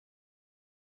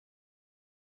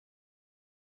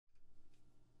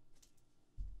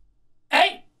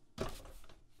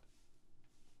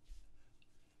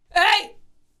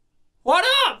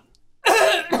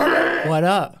What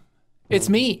up? It's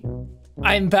me.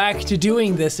 I'm back to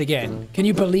doing this again. Can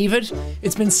you believe it?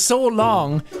 It's been so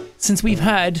long since we've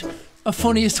had a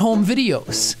Funniest Home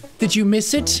videos. Did you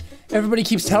miss it? Everybody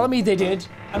keeps telling me they did.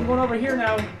 I'm going over here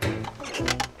now.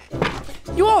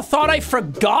 You all thought I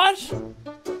forgot?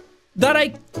 That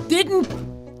I didn't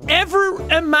ever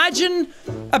imagine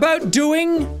about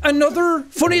doing another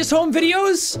Funniest Home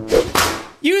videos?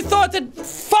 You thought that-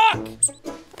 fuck!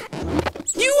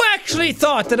 You actually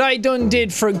thought that I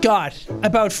did forgot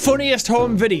about Funniest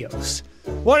Home videos.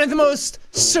 One of the most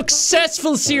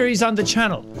successful series on the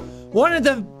channel. One of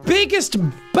the biggest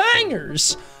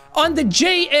bangers on the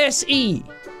JSE.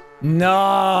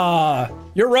 Nah,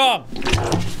 you're wrong.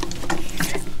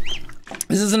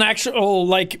 This is an actual,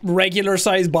 like, regular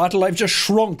size bottle I've just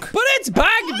shrunk. But it's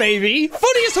back, baby!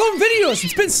 Funniest Home videos!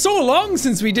 It's been so long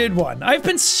since we did one. I've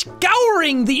been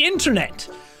scouring the internet,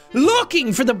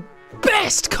 looking for the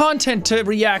best content to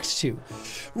react to.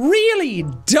 Really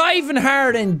diving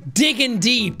hard and digging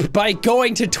deep by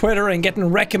going to Twitter and getting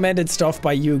recommended stuff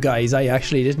by you guys. I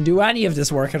actually didn't do any of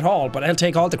this work at all, but I'll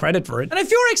take all the credit for it. And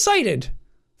if you're excited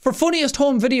for Funniest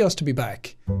Home videos to be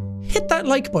back, hit that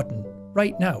like button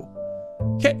right now.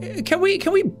 Can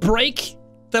we break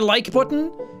the like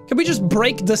button? Can we just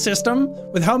break the system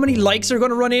with how many likes are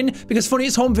gonna run in because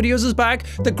Funniest Home videos is back?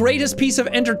 The greatest piece of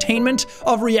entertainment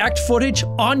of react footage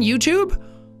on YouTube?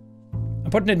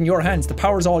 I'm putting it in your hands. The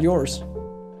power's all yours.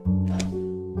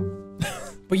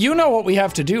 But you know what we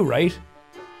have to do, right?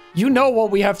 You know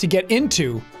what we have to get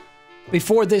into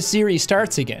before this series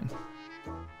starts again.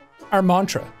 Our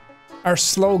mantra, our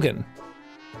slogan,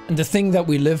 and the thing that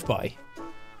we live by.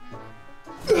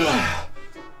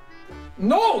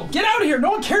 No! Get out of here!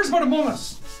 No one cares about Among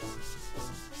Us!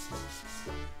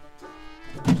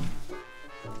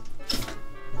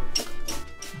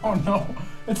 Oh no,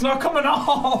 it's not coming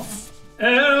off!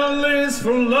 L is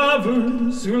for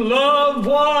lovers who love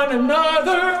one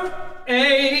another.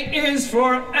 A is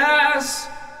for ass,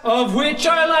 of which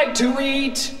I like to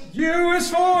eat. U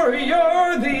is for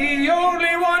you're the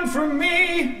only one for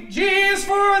me. G is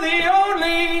for the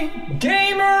only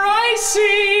gamer I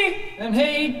see. And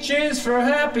H is for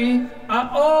happy. I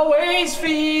always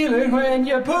feel it when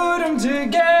you put them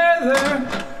together.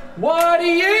 What do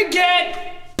you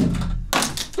get?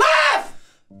 Laugh!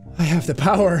 I have the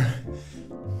power.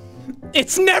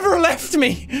 It's never left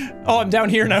me. Oh, I'm down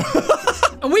here now.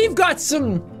 And we've got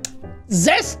some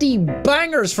zesty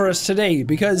bangers for us today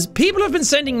because people have been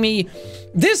sending me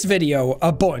this video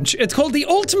a bunch. It's called the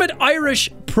Ultimate Irish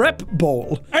Prep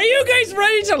Bowl. Are you guys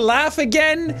ready to laugh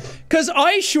again? Because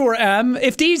I sure am.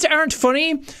 If these aren't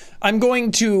funny, I'm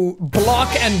going to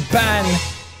block and ban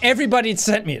everybody that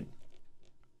sent me it.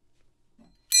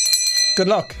 Good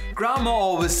luck. Grandma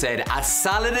always said, a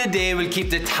salad a day will keep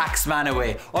the tax man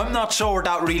away. I'm not sure what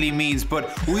that really means,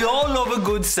 but we all love a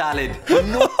good salad.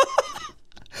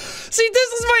 See,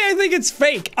 this is why I think it's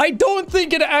fake. I don't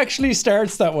think it actually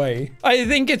starts that way. I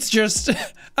think it's just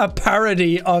a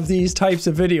parody of these types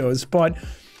of videos, but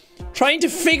trying to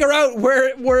figure out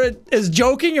where it is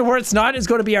joking and where it's not is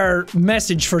going to be our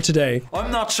message for today.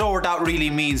 I'm not sure what that really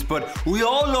means, but we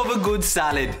all love a good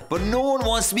salad. But no one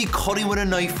wants to be cutting with a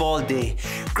knife all day.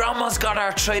 Grandma's got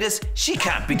arthritis, she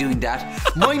can't be doing that.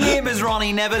 My name is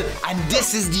Ronnie Neville, and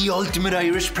this is the Ultimate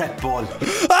Irish Prep Bowl. How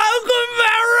come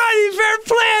Ronnie, fair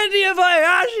play to you, boy.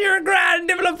 Ash, you're grand,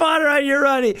 nibble upon her, you're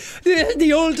Ronnie.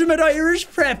 The Ultimate Irish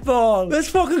Prep Bowl. Let's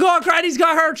fucking go, Granny's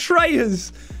got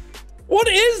arthritis. What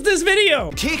is this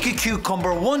video? Take a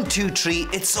cucumber, 1, 2, 3.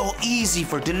 It's so easy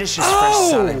for delicious fresh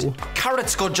salad.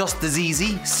 Carrots go just as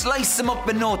easy. Slice them up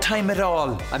in no time at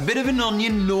all. A bit of an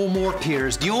onion, no more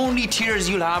tears. The only tears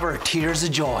you'll have are tears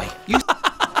of joy.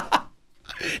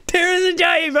 Tears of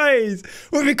joy, boys.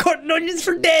 We'll be cutting onions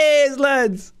for days,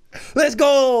 lads. Let's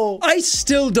go. I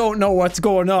still don't know what's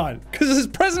going on because his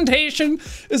presentation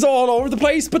is all over the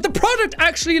place, but the product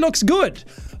actually looks good.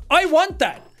 I want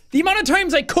that. The amount of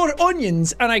times I cut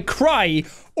onions and I cry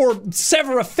or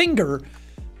sever a finger,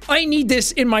 I need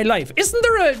this in my life. Isn't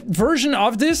there a version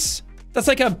of this that's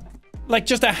like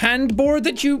just a hand board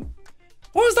that you...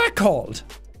 What was that called?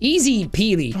 Easy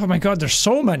Peely. Oh my god, there's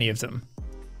so many of them.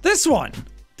 This one.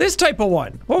 This type of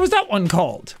one. What was that one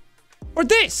called? Or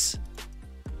this?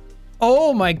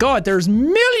 Oh my god, there's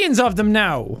millions of them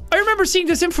now. I remember seeing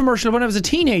this infomercial when I was a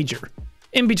teenager.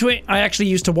 In between, I actually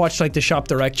used to watch like the Shop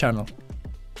Direct channel.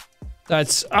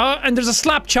 That's, and there's a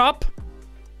slap chop.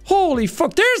 Holy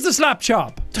fuck, there's the slap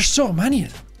chop. There's so many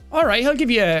of them. All right, I'll give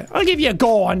you a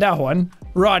go on that one,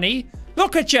 Ronnie.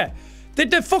 Look at you. Did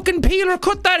the fucking peeler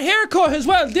cut that haircut as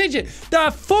well, did you?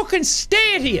 The fucking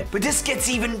state of you. But this gets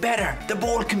even better. The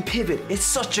bowl can pivot. It's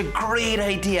such a great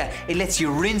idea. It lets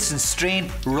you rinse and strain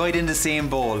right in the same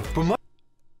bowl. But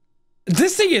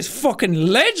this thing is fucking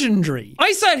legendary.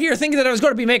 I sat here thinking that I was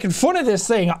going to be making fun of this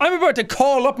thing. I'm about to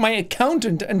call up my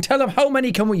accountant and tell him how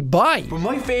many can we buy. But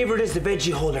my favourite is the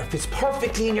veggie holder. Fits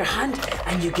perfectly in your hand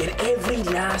and you get every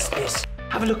last bit.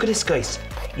 Have a look at this, guys.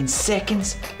 In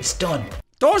seconds, it's done.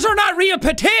 Those are not real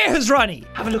potatoes, Ronnie.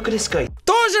 Have a look at this, guy.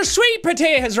 Those are sweet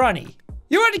potatoes, Ronnie.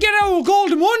 You want to get out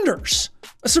Golden Wonders.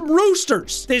 Some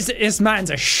roosters. This man's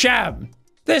a sham.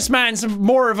 This man's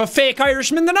more of a fake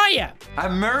Irishman than I am.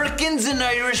 Americans and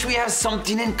Irish, we have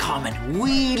something in common.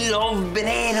 We love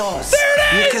potatoes. There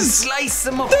it is! You can slice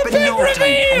them up the in no big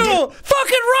reveal! time.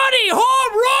 Fucking Ronnie!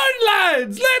 Home run,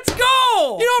 lads! Let's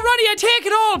go! You know, Ronnie, I take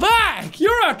it all back.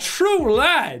 You're a true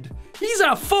lad. He's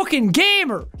a fucking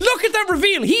gamer. Look at that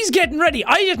reveal. He's getting ready.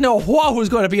 I didn't know what was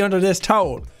going to be under this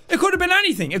towel. It could have been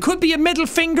anything. It could be a middle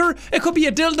finger. It could be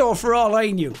a dildo for all I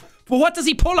knew. But what does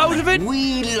he pull out of it?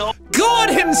 God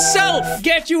himself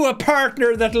get you a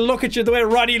partner that'll look at you the way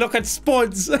Ronnie look at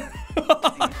spuds.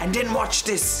 And then watch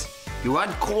this. You add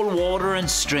cold water and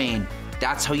strain.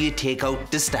 That's how you take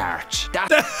out the starch.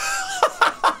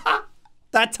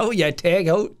 That's how you take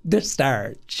out the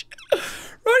starch.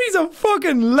 Ronnie's a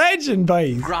fucking legend,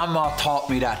 boys. Grandma taught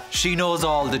me that. She knows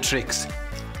all the tricks.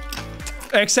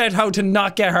 Except how to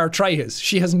not get arthritis.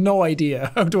 She has no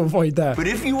idea how to avoid that. But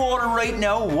if you order right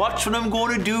now, watch what I'm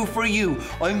going to do for you.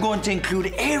 I'm going to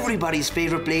include everybody's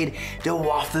favourite blade, the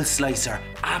waffle slicer.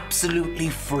 Absolutely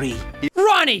free.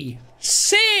 Ronnie!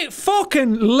 Say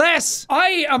fucking less.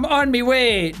 I am on my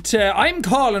way to... I'm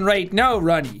calling right now,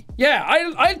 Ronnie. Yeah,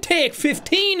 I'll take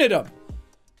 15 of them.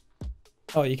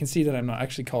 Oh, you can see that I'm not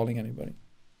actually calling anybody.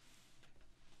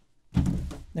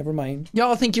 Never mind.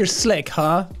 Y'all think you're slick,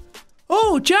 huh?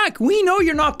 Oh, Jack, we know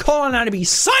you're not calling anybody.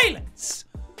 Silence!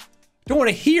 Don't want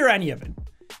to hear any of it.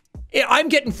 I'm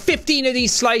getting 15 of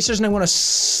these slicers and I'm going to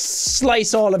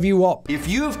slice all of you up. If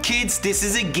you have kids, this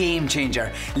is a game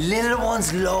changer. Little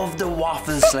ones love the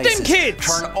waffle slices. Fuck them kids!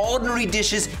 Turn ordinary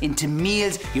dishes into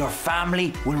meals your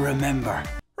family will remember.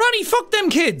 Ronnie, fuck them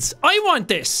kids. I want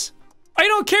this. I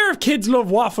don't care if kids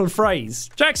love waffle fries.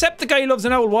 Jacksepticeye loves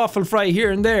an old waffle fry here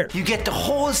and there. You get the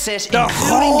whole set,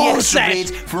 including the extra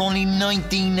blades, for only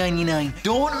 $19.99.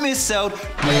 Don't miss out.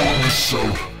 Don't miss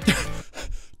out.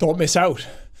 Don't miss out.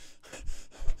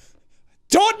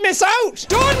 Don't miss out!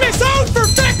 Don't miss out, for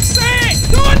fuck's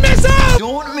sake! Don't miss out!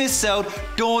 Don't miss out.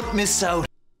 Don't miss out.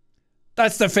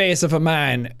 That's the face of a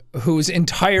man whose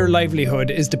entire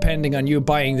livelihood is depending on you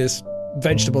buying this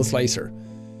vegetable slicer.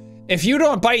 If you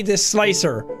don't buy this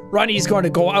slicer, Ronnie's going to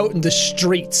go out in the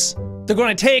streets. They're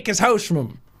going to take his house from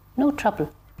him. No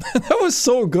trouble. That was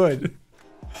so good.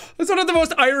 That's one of the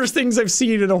most Irish things I've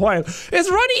seen in a while. Is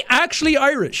Ronnie actually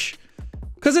Irish?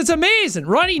 Because it's amazing.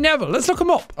 Ronnie Neville. Let's look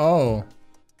him up. Oh.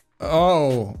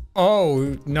 Oh.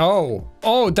 Oh, no.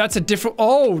 Oh, that's a different...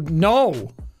 Oh,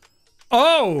 no.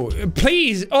 Oh,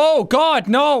 please. Oh, God,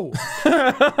 no.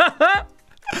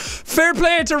 Fair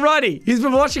play to Ronnie. He's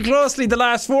been watching closely the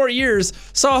last 4 years,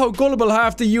 saw how gullible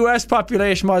half the US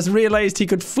population was, and realised he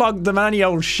could flog them any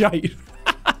old shite.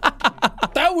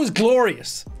 That was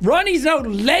glorious. Ronnie's now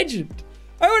legend.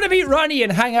 I want to meet Ronnie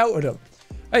and hang out with him.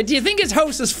 Do you think his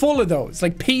house is full of those?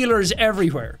 Like peelers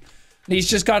everywhere. And he's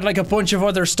just got like a bunch of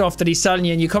other stuff that he's selling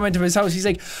you, and you come into his house, he's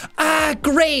like, ah,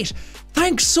 great.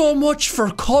 Thanks so much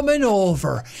for coming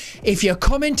over. If you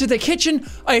come into the kitchen,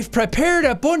 I've prepared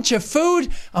a bunch of food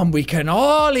and we can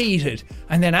all eat it.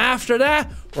 And then after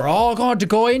that, we're all going to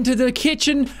go into the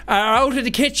kitchen, out of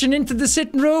the kitchen into the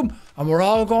sitting room, and we're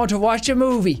all going to watch a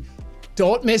movie.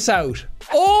 Don't miss out.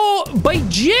 Oh, by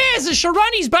Jesus,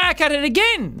 Ronnie's back at it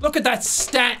again. Look at that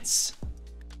stance.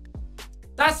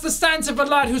 That's the stance of a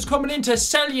lad who's coming in to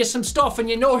sell you some stuff and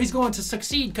you know he's going to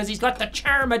succeed because he's got the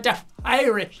charm of the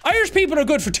Irish. Irish people are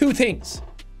good for two things.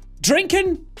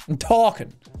 Drinking and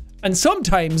talking. And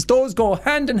sometimes those go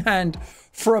hand in hand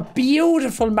for a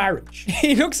beautiful marriage.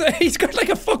 He's got like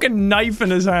a fucking knife in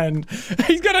his hand.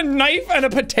 He's got a knife and a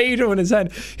potato in his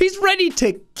hand. He's ready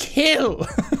to kill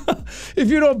if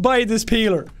you don't buy this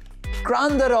peeler.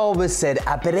 Grandad always said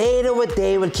a potato a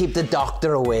day will keep the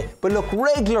doctor away. But look,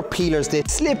 regular peelers, they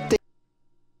slip.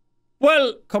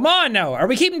 Well, come on now. Are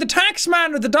we keeping the tax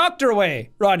man or the doctor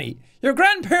away, Ronnie? Your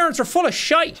grandparents are full of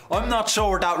shite. I'm not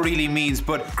sure what that really means,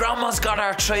 but Grandma's got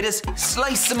arthritis.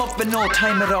 Slice them up in no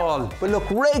time at all. But look,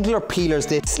 regular peelers,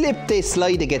 they slip, they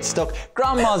slide, they get stuck.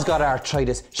 Grandma's got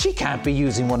arthritis. She can't be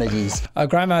using one of these.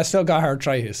 Grandma's still got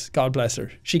arthritis. God bless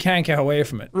her. She can't get away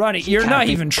from it. Ronnie, you're not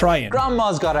even trying.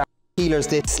 Grandma's got arthritis. peelers,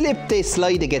 they slip, they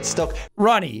slide, they get stuck.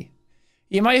 Ronnie,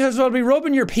 you might as well be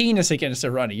rubbing your penis against it,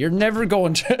 Ronnie. You're never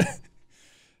going to...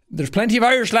 There's plenty of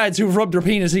Irish lads who've rubbed their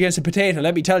penis against a potato,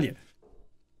 let me tell you.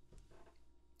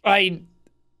 I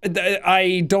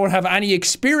don't have any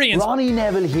experience. Ronnie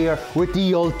Neville here with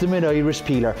the ultimate Irish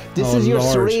peeler. This is your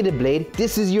serrated blade,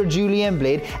 this is your julienne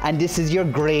blade, and this is your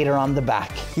grater on the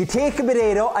back. You take a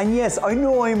potato, and yes, I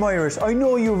know I'm Irish, I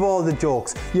know you've all the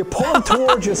jokes. You pull it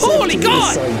towards yourself. Holy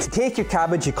God! Sides. Take your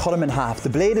cabbage, you cut them in half. The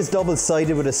blade is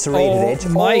double-sided with a serrated edge.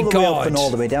 All the way up and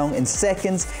all the way down. In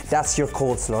seconds, that's your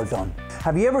coleslaw done.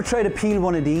 Have you ever tried to peel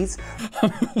one of these?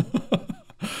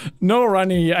 No,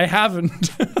 Ronnie, I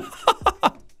haven't.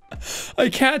 I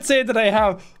can't say that I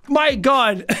have. My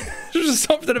God, there's just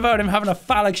something about him having a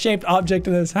phallic-shaped object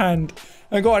in his hand.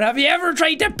 I'm going, have you ever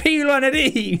tried to peel one of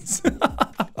these?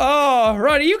 Oh,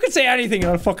 Ronnie, you can say anything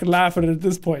and I'll fucking laugh at it at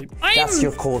this point. That's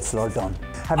your coleslaw done.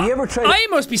 Have you ever tried? I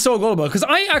must be so gullible because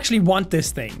I actually want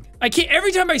this thing.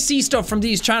 Every time I see stuff from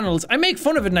these channels, I make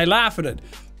fun of it and I laugh at it.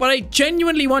 But I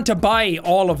genuinely want to buy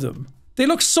all of them. They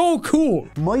look so cool.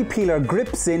 My peeler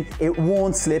grips in, it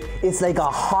won't slip. It's like a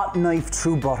hot knife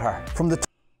through butter.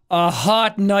 A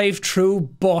hot knife through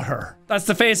butter. That's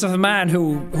the face of a man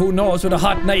who knows what a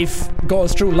hot knife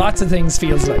goes through lots of things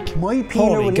feels like. My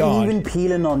peeler will even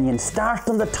peel an onion. Start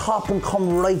on the top and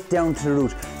come right down to the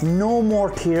root. No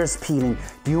more tears peeling.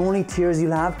 The only tears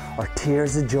you'll have are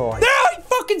tears of joy. There, I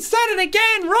fucking said it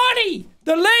again, Ronnie!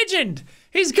 The legend!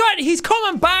 He's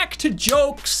coming back to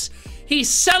jokes. He's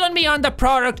selling me on the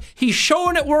product. He's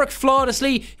showing it work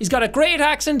flawlessly. He's got a great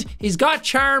accent. He's got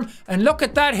charm. And look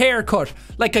at that haircut.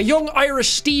 Like a young Irish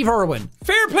Steve Irwin.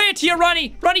 Fair play to you,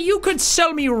 Ronnie. Ronnie, you could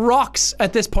sell me rocks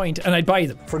at this point and I'd buy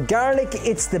them. For garlic,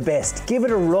 it's the best. Give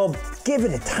it a rub. Give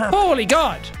it a tap. Holy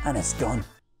God. And it's done.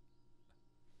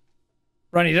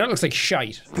 Ronnie, that looks like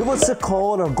shite. Give us a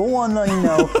call or go online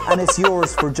now and it's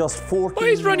yours for just $14. Why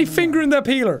is Ronnie fingering that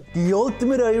peeler? The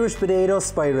ultimate Irish potato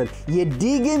spiral. You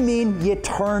dig him in, you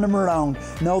turn him around.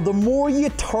 Now the more you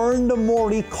turn, the more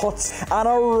he cuts. And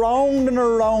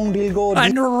around he'll go.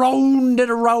 And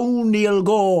around he'll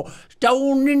go.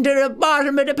 Down into the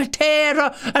bottom of the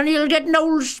potato and you'll get an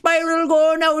old spiral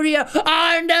going out here.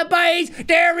 On the bite,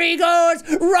 there he goes.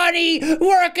 Ronnie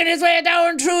working his way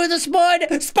down through the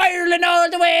spud, spiraling all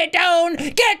the way down,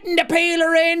 getting the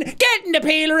peeler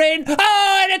in.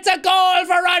 Oh, and it's a goal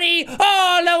for Ronnie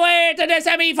all the way to the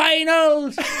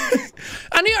semi-finals.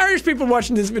 Any Irish people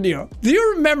watching this video, do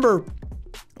you remember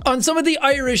on some of the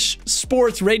Irish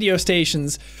sports radio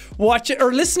stations watching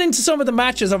or listening to some of the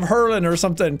matches of hurling or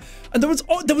something, and there was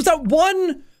that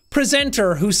one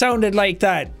presenter who sounded like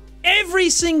that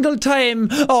every single time?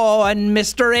 Oh, and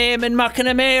Mr. Eamon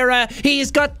McNamara,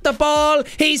 he's got the ball,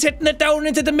 he's hitting it down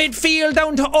into the midfield,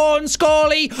 down to Owen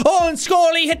Scully. Owen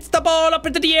Scully hits the ball up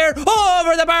into the air,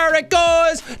 over the bar it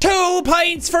goes. 2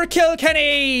 points for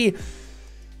Kilkenny.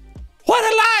 What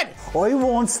a lad! I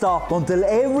won't stop until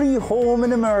every home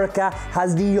in America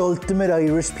has the ultimate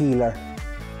Irish peeler.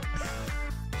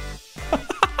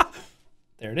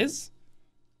 There it is.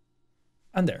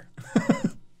 And there.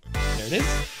 There it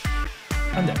is.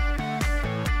 And there.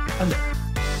 And there.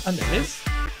 And there it is.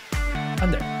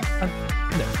 And there.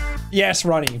 And there. Yes,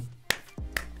 Ronnie.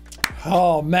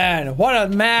 Oh, man. What a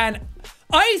man.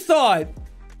 I thought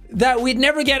that we'd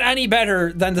never get any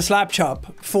better than the slap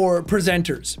chop for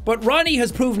presenters. But Ronnie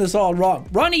has proven us all wrong.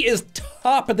 Ronnie is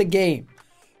top of the game.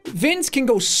 Vince can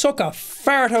go suck a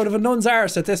fart out of a nun's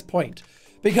arse at this point.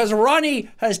 Because Ronnie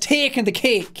has taken the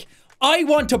cake. I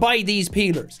want to buy these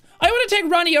peelers. I want to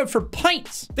take Ronnie out for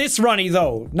pints. This Ronnie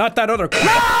though, not that other crap.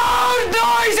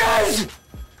 Loud noises!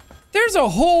 There's a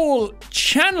whole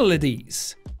channel of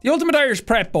these. The Ultimate Irish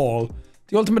Prep Bowl.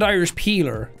 The Ultimate Irish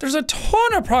Peeler. There's a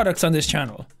ton of products on this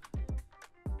channel.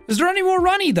 Is there any more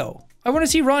Ronnie though? I want to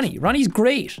see Ronnie. Ronnie's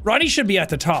great. Ronnie should be at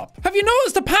the top. Have you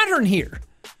noticed the pattern here?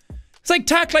 It's like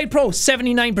Taclite Pro,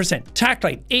 79%.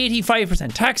 Taclite,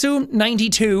 85%. Taxoom,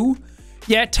 92.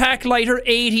 Yeah, Taclighter,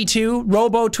 82.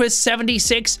 Robo Twist,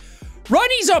 76.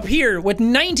 Ronnie's up here with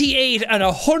 98 and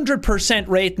 100%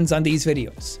 ratings on these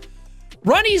videos.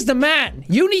 Ronnie's the man.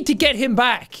 You need to get him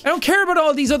back. I don't care about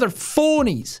all these other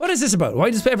phonies. What is this about? Why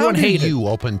does everyone hate it? How do you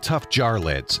open tough jar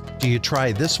lids? Do you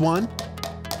try this one?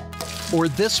 Or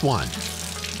this one?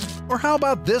 Or how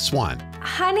about this one?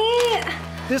 Honey...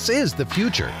 This is the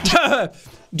future.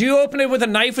 Do you open it with a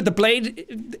knife with the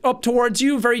blade up towards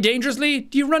you very dangerously?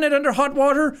 Do you run it under hot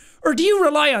water? Or do you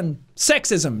rely on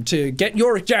sexism to get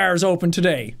your jars open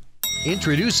today?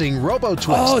 Introducing Robo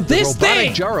Twist, the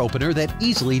robotic jar opener that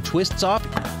easily twists off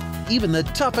even the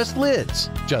toughest lids.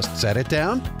 Just set it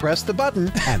down, press the button,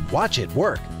 and watch it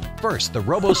work. First, the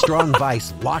Robo-Strong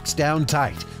vise locks down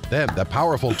tight. Then the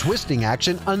powerful twisting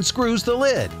action unscrews the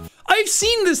lid. I've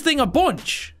seen this thing a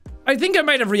bunch. I think I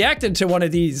might have reacted to one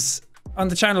of these on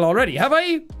the channel already. Have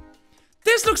I?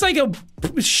 This looks like a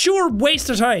sure waste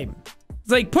of time.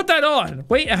 It's like, put that on,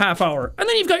 wait a half hour, and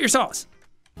then you've got your sauce.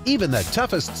 Even the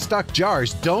toughest stuck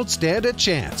jars don't stand a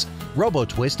chance.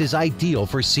 Robo-Twist is ideal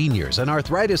for seniors and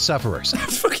arthritis sufferers.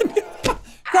 Fucking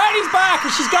Granny's back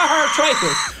and she's got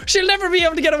arthritis. She'll never be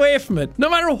able to get away from it. No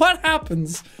matter what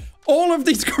happens, all of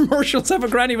these commercials have a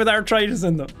granny with arthritis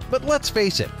in them. But let's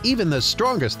face it, even the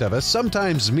strongest of us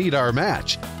sometimes meet our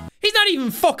match. He's not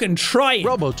even fucking trying.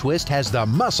 Robo-Twist has the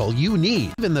muscle you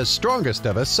need. Even the strongest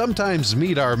of us sometimes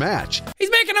meet our match.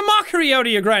 He's making a mockery out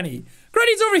of you, Granny.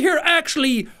 Granny's over here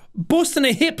actually busting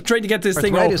a hip trying to get this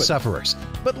thing open. Arthritis sufferers.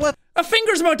 But a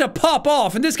finger's about to pop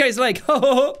off and this guy's like, ho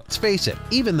ho ho. Let's face it,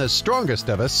 even the strongest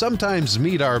of us sometimes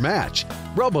meet our match.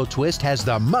 Robo-Twist has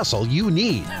the muscle you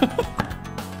need.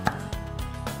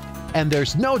 And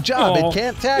there's no job it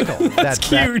can't tackle. That's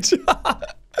cute.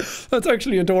 That's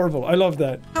actually adorable. I love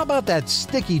that. How about that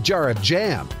sticky jar of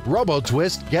jam?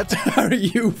 Robo-Twist gets... Are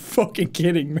you fucking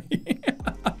kidding me?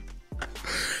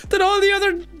 Did all the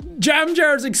other jam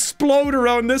jars explode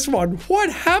around this one?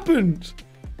 What happened?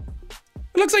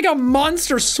 It looks like a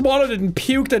monster swallowed it and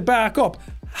puked it back up.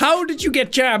 How did you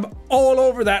get jam all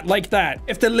over that like that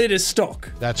if the lid is stuck?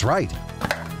 That's right.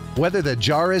 Whether the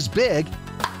jar is big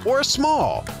or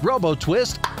small,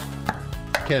 Robo-Twist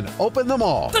can open them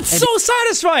all. That's so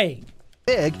satisfying.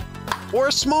 Big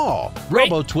or small,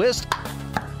 Robo-Twist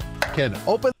can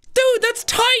open. Dude, that's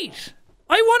tight.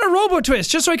 I want a Robo-Twist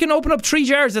just so I can open up 3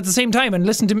 jars at the same time and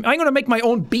listen to me. I'm gonna make my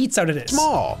own beats out of this.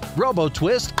 Small,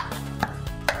 Robo-Twist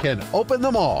can open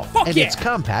them all. Fuck and yeah. it's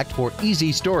compact for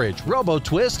easy storage.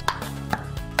 Robo-Twist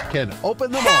can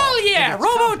open them all. Hell yeah!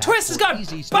 Robo-Twist has got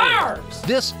bars!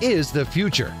 This is the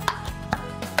future.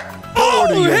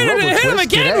 Oh, hit him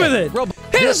again with it!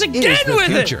 Hit us again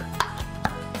with it!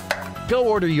 Go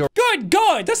order your... Good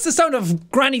God! That's the sound of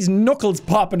Granny's knuckles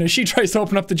popping as she tries to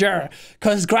open up the jar.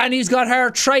 Cause Granny's got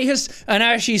arthritis, and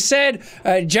as she said,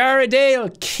 a jar a day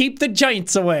will keep the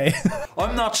giants away.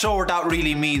 I'm not sure what that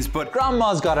really means, but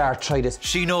Grandma's got arthritis.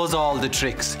 She knows all the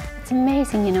tricks. It's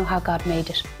amazing, you know, how God made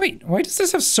it. Wait, why does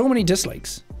this have so many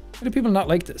dislikes? Why do people not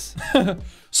like this?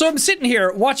 So I'm sitting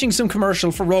here watching some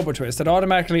commercial for Robo-Twist that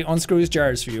automatically unscrews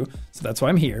jars for you, so that's why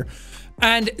I'm here.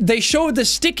 And they showed the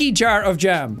sticky jar of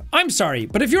jam. I'm sorry,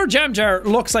 but if your jam jar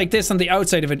looks like this on the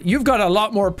outside of it, you've got a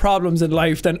lot more problems in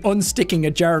life than unsticking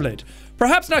a jar lid.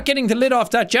 Perhaps not getting the lid off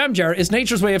that jam jar is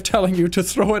nature's way of telling you to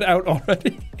throw it out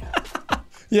already.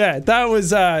 Yeah, that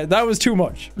was too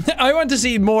much. I want to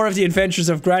see more of the adventures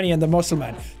of Granny and the Muscle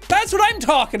Man. That's what I'm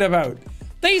talking about.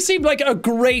 They seem like a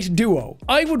great duo.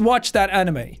 I would watch that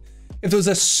anime. If there was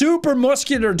a super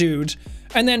muscular dude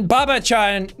and then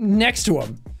Baba-chan next to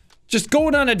him, just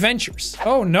going on adventures.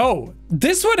 Oh no.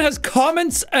 This one has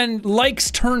comments and likes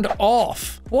turned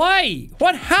off. Why?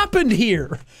 What happened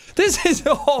here? This is,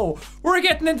 oh, we're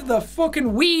getting into the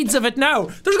fucking weeds of it now.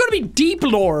 There's gonna be deep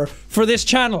lore for this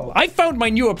channel. I found my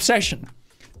new obsession.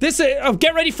 This,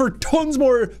 get ready for tons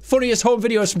more funniest home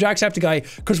videos from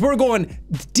Jacksepticeye, because we're going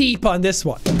deep on this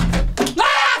one.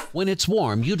 When it's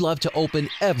warm, you'd love to open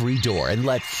every door and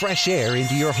let fresh air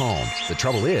into your home. The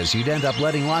trouble is, you'd end up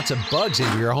letting lots of bugs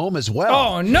into your home as well.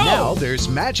 Oh no! Now there's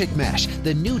Magic Mesh,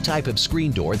 the new type of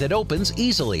screen door that opens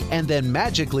easily and then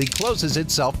magically closes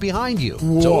itself behind you.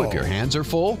 Whoa. So if your hands are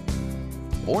full,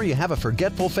 or you have a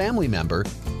forgetful family member,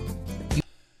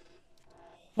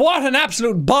 what an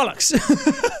absolute bollocks.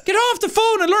 Get off the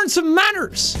phone and learn some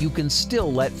manners. you can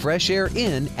still let fresh air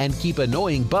in and keep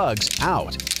annoying bugs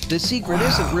out. The secret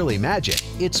isn't really magic,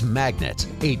 it's magnets.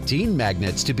 18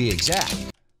 magnets to be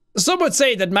exact. Some would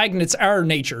say that magnets are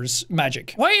nature's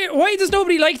magic. Why does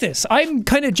nobody like this? I'm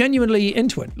kind of genuinely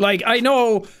into it. Like, I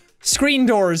know screen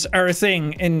doors are a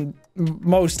thing in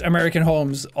most American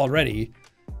homes already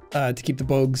to keep the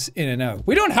bugs in and out.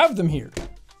 We don't have them here.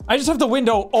 I just have the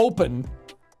window open.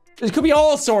 There could be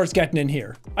all sorts getting in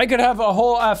here. I could have a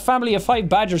whole family of 5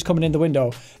 badgers coming in the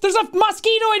window. There's a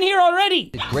mosquito in here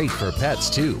already! Great for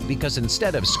pets too, because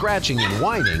instead of scratching and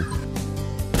whining,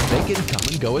 they can come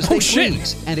and go as they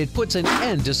please. And it puts an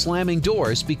end to slamming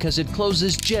doors because it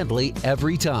closes gently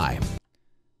every time.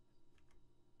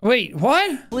 Wait,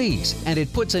 what? Please, and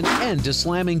it puts an end to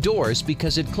slamming doors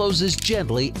because it closes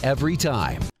gently every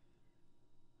time.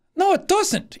 No, No, it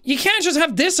doesn't. You can't just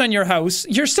have this on your house.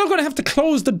 You're still going to have to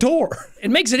close the door.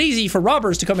 It makes it easy for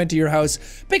robbers to come into your house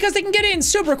because they can get in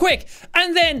super quick.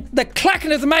 And then the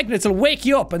clacking of the magnets will wake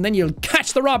you up and then you'll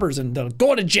catch the robbers and they'll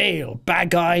go to jail,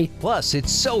 bad guy. Plus,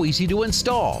 it's so easy to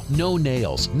install. No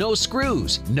nails, no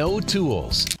screws, no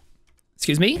tools.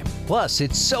 Excuse me? Plus,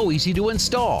 it's so easy to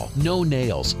install. No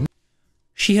nails.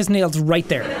 She has nails right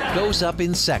there. Goes up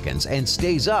in seconds and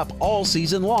stays up all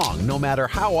season long, no matter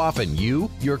how often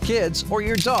you, your kids, or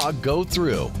your dog go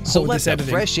through. So let the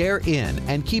fresh air in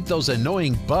and keep those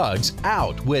annoying bugs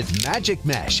out with Magic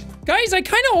Mesh. Guys, I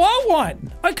kind of want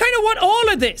one. I kind of want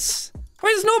all of this.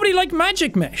 Why does nobody like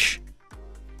Magic Mesh?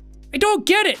 I don't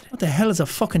get it. What the hell is a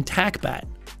fucking tack bat?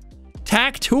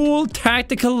 Tack tool,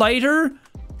 tactical lighter,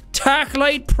 tack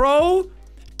light pro,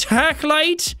 tack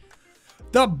light.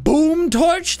 The boom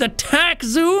torch, the tack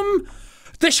zoom,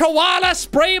 the Shawala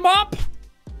spray mop,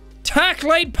 tack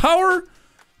light power,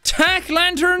 tack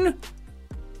lantern,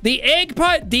 the egg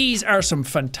pot. These are some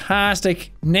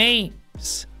fantastic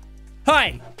names.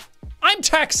 Hi, I'm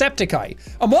Jacksepticeye,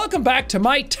 and welcome back to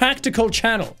my tactical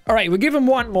channel. All right, we'll give him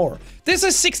one more. This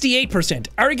is 68%,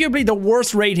 arguably the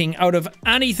worst rating out of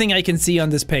anything I can see on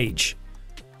this page.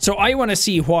 So I want to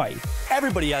see why.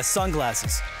 Everybody has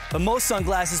sunglasses, but most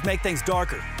sunglasses make things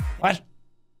darker. What?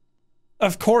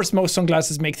 Of course most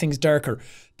sunglasses make things darker.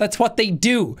 That's what they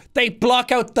do. They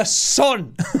block out the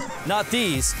sun. Not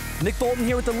these. Nick Bolton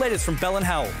here with the latest from Bell &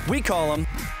 Howell. We call them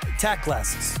tack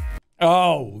glasses.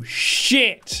 Oh,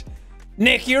 shit.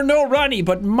 Nick, you're no Ronnie,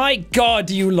 but my God,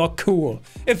 do you look cool.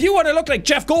 If you want to look like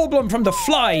Jeff Goldblum from The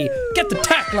Fly, get the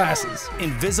tack glasses.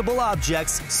 Invisible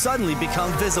objects suddenly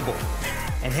become visible.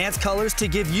 Enhanced colors to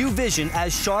give you vision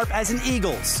as sharp as an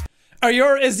eagle's.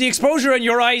 Is the exposure in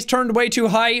your eyes turned way too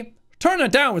high? Turn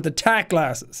it down with the tack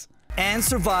glasses. And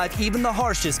survive even the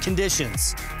harshest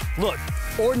conditions. Look,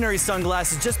 ordinary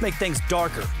sunglasses just make things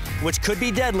darker, which could be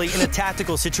deadly in a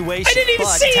tactical situation. I didn't even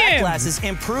see him! But tack glasses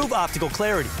improve optical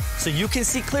clarity, so you can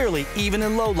see clearly even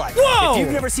in low light. Whoa! If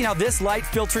you've never seen how this light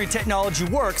filtering technology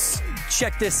works,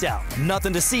 check this out.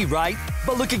 Nothing to see, right?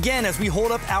 But look again as we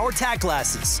hold up our tack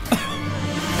glasses.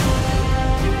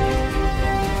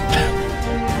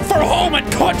 For home and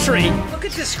country! Look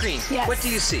at this screen. Yes. What do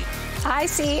you see? I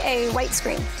see a white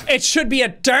screen. It should be a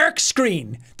dark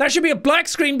screen. That should be a black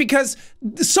screen because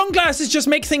the sunglasses just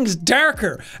make things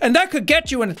darker. And that could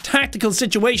get you in a tactical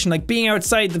situation like being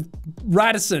outside the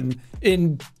Radisson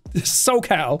in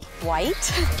SoCal.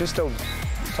 White? Just a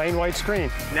plain white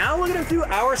screen. Now we're gonna do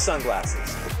our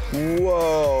sunglasses.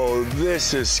 Whoa,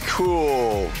 this is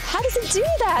cool. How does it do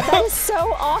that? That is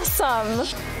so awesome.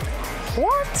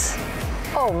 What?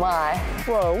 Oh my.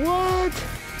 Whoa, what?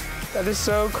 That is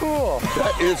so cool.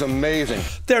 That is amazing.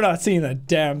 They're not seeing a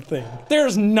damn thing.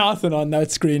 There's nothing on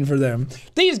that screen for them.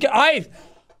 These guys,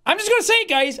 I'm just gonna say,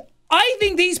 guys, I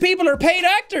think these people are paid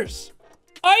actors.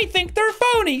 I think they're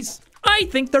phonies. I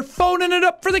think they're phoning it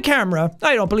up for the camera.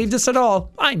 I don't believe this at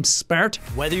all. I'm smart.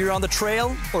 Whether you're on the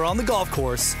trail or on the golf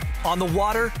course, on the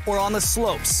water or on the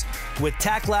slopes, with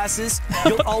tack glasses,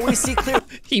 you'll always see clear.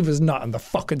 He was not on the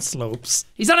fucking slopes.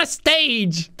 He's on a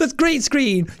stage. That's green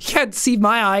screen. You can't see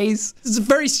my eyes. This is a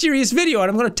very serious video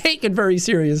and I'm gonna take it very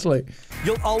seriously.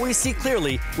 You'll always see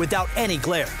clearly without any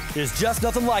glare. There's just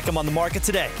nothing like them on the market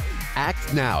today.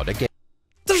 Act now to get...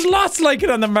 There's lots like it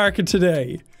on the market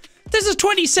today. This is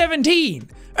 2017.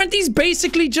 Aren't these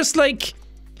basically just like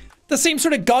the same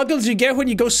sort of goggles you get when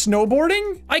you go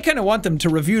snowboarding? I kind of want them to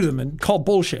review them and call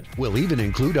bullshit. We'll even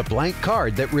include a blank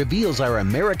card that reveals our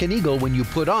American Eagle when you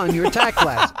put on your tack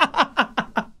glass.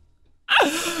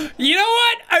 You know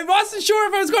what? I wasn't sure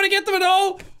if I was going to get them at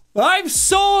all. I'm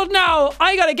sold now.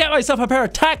 I gotta get myself a pair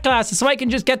of tack glasses so I can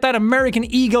just get that American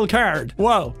Eagle card.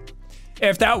 Well,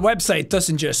 if that website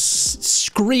doesn't just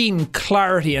scream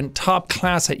clarity and top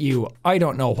class at you, I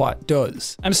don't know what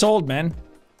does. I'm sold, man.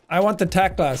 I want the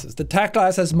tack glasses. The tack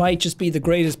glasses might just be the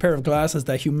greatest pair of glasses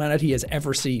that humanity has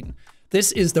ever seen.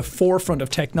 This is the forefront of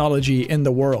technology in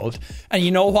the world. And you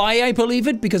know why I believe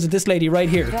it? Because of this lady right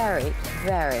here. Very,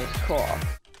 very cool.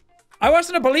 I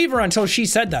wasn't a believer until she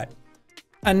said that.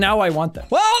 And now I want them.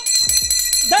 Well,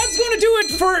 that's gonna do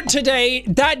it for today.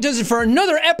 That does it for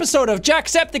another episode of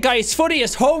Jacksepticeye's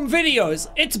Funniest Home Videos.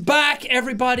 It's back,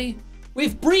 everybody.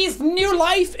 We've breathed new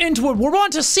life into it. We're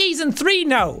on to season 3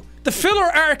 now. The filler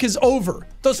arc is over.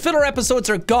 Those filler episodes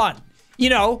are gone. You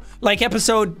know, like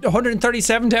episode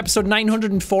 137 to episode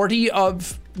 940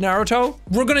 of Naruto.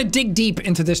 We're gonna dig deep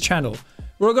into this channel.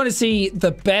 We're gonna see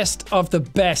the best of the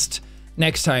best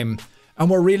next time. And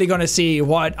we're really going to see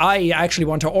what I actually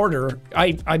want to order.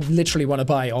 I literally want to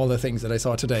buy all the things that I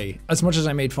saw today. As much as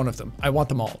I made fun of them. I want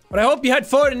them all. But I hope you had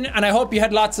fun, and I hope you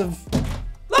had lots of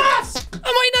laughs. And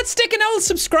why not stick an old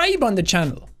subscribe on the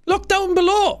channel? Look down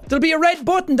below. There'll be a red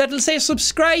button that'll say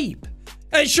subscribe.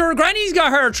 Sure, Granny's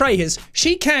got her tries.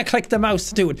 She can't click the mouse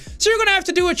to do it. So you're going to have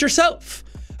to do it yourself.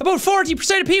 About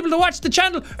 40% of people that watch the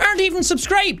channel aren't even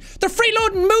subscribed. They're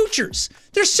freeloading moochers.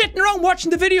 They're sitting around watching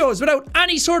the videos without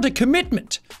any sort of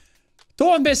commitment.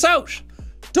 Don't miss out.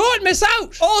 Don't miss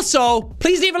out. Also,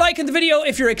 please leave a like on the video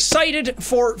if you're excited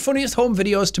for Funniest Home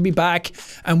videos to be back,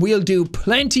 and we'll do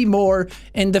plenty more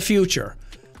in the future.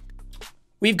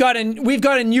 We've got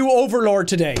a new overlord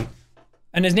today,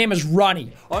 and his name is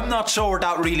Ronnie. I'm not sure what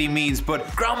that really means,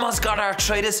 but Grandma's got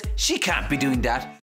arthritis. She can't be doing that.